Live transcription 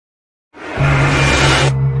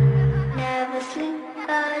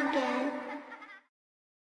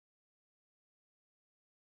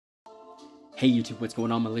Hey YouTube, what's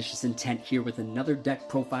going on? Malicious Intent here with another deck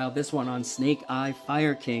profile, this one on Snake Eye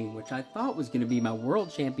Fire King, which I thought was going to be my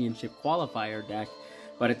World Championship qualifier deck,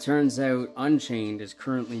 but it turns out Unchained is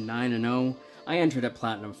currently 9-0. I entered at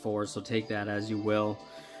Platinum 4, so take that as you will.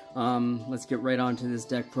 Let's get right on to this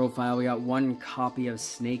deck profile. We got one copy of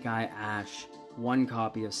Snake Eye Ash, one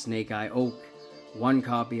copy of Snake Eye Oak, one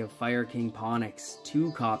copy of Fire King Ponix,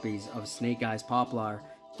 two copies of Snake Eyes Poplar,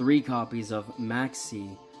 three copies of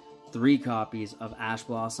Maxi, 3 copies of Ash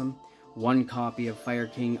Blossom, 1 copy of Fire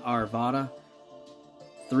King Arvada,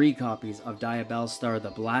 3 copies of Diabellstar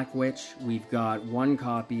the Black Witch. We've got 1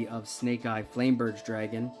 copy of Snake Eye Flamebirds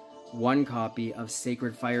Dragon, 1 copy of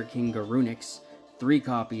Sacred Fire King Garunix, 3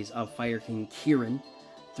 copies of Fire King Kirin,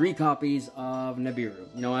 3 copies of Nibiru.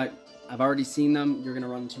 You know what? I've already seen them. You're going to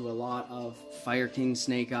run into a lot of Fire King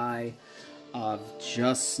Snake Eye, of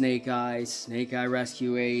just Snake Eye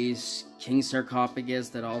Rescue Ace, King Sarcophagus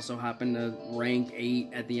that also happened to rank 8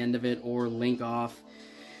 at the end of it, or link off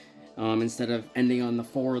instead of ending on the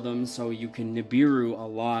 4 of them, so you can Nibiru a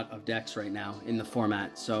lot of decks right now in the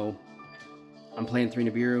format. So I'm playing 3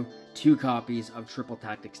 Nibiru, 2 copies of Triple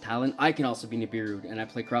Tactics Talon. I can also be Nibiru'd, and I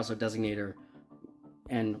play Crossout Designator,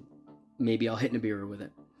 and maybe I'll hit Nibiru with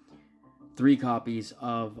it. 3 copies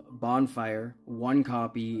of Bonfire, 1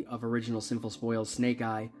 copy of Original Sinful Spoils Snake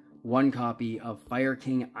Eye, 1 copy of Fire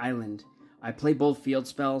King Island. I play both field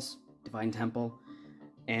spells, Divine Temple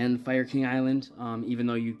and Fire King Island, even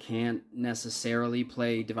though you can't necessarily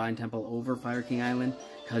play Divine Temple over Fire King Island,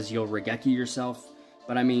 because you'll Regeki yourself.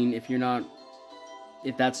 But I mean, if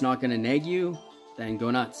that's not going to neg you, then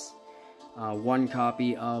go nuts. 1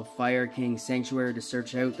 copy of Fire King Sanctuary to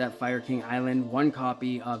search out that Fire King Island. 1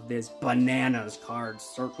 copy of this bananas card,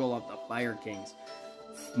 Circle of the Fire Kings.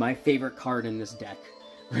 My favorite card in this deck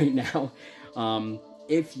right now.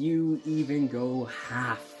 If you even go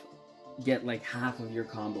get like half of your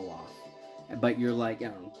combo off, but you're like, I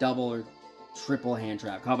don't know, double or triple hand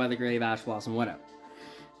trap, Caught by the Grave, Ash Blossom, whatever.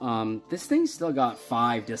 This thing's still got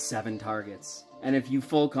 5 to 7 targets. And if you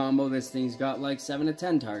full combo, this thing's got like 7 to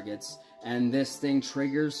 10 targets. And this thing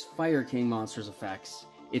triggers Fire King monsters effects.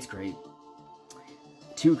 It's great.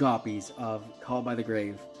 2 copies of Called by the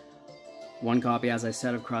Grave. 1 copy, as I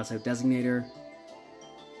said, of Crossout Designator.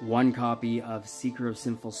 1 copy of Seeker of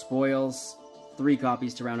Sinful Spoils. 3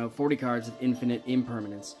 copies to round out 40 cards of Infinite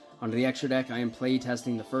Impermanence. Onto the extra deck, I am play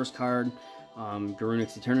testing the first card,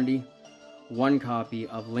 Garunix Eternity. 1 copy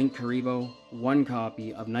of Link Karibo. 1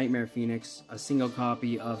 copy of Nightmare Phoenix. A single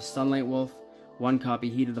copy of Sunlight Wolf. 1 copy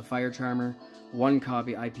Heat of the Fire Charmer, 1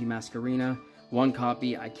 copy IP Masquerena, 1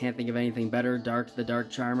 copy, I can't think of anything better, Dark the Dark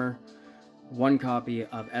Charmer, 1 copy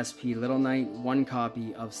of SP Little Knight, 1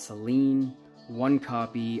 copy of Selene, 1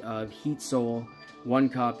 copy of Heat Soul, 1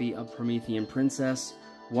 copy of Promethean Princess,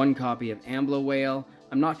 1 copy of Ambler Whale.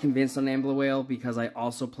 I'm not convinced on Ambler Whale because I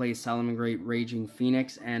also play Salamangreat Raging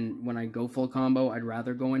Phoenix, and when I go full combo, I'd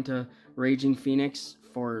rather go into Raging Phoenix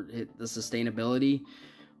for the sustainability.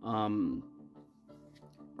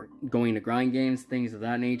 Going to grind games, things of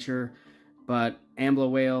that nature. But Ambler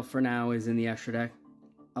Whale for now is in the extra deck,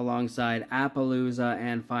 alongside Appaloosa,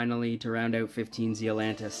 and finally to round out 15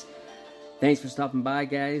 Zealantis. Thanks for stopping by,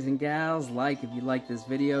 guys and gals. Like if you liked this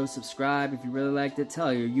video, subscribe if you really liked it,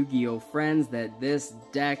 tell your Yu-Gi-Oh friends that this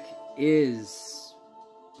deck is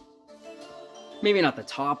maybe not the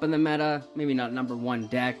top in the meta, maybe not #1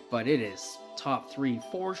 deck, but it is top 3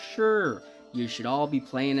 for sure. You should all be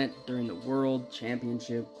playing it during the World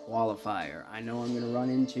Championship qualifier. I know I'm going to run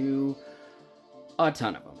into a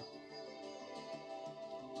ton of them.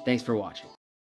 Thanks for watching.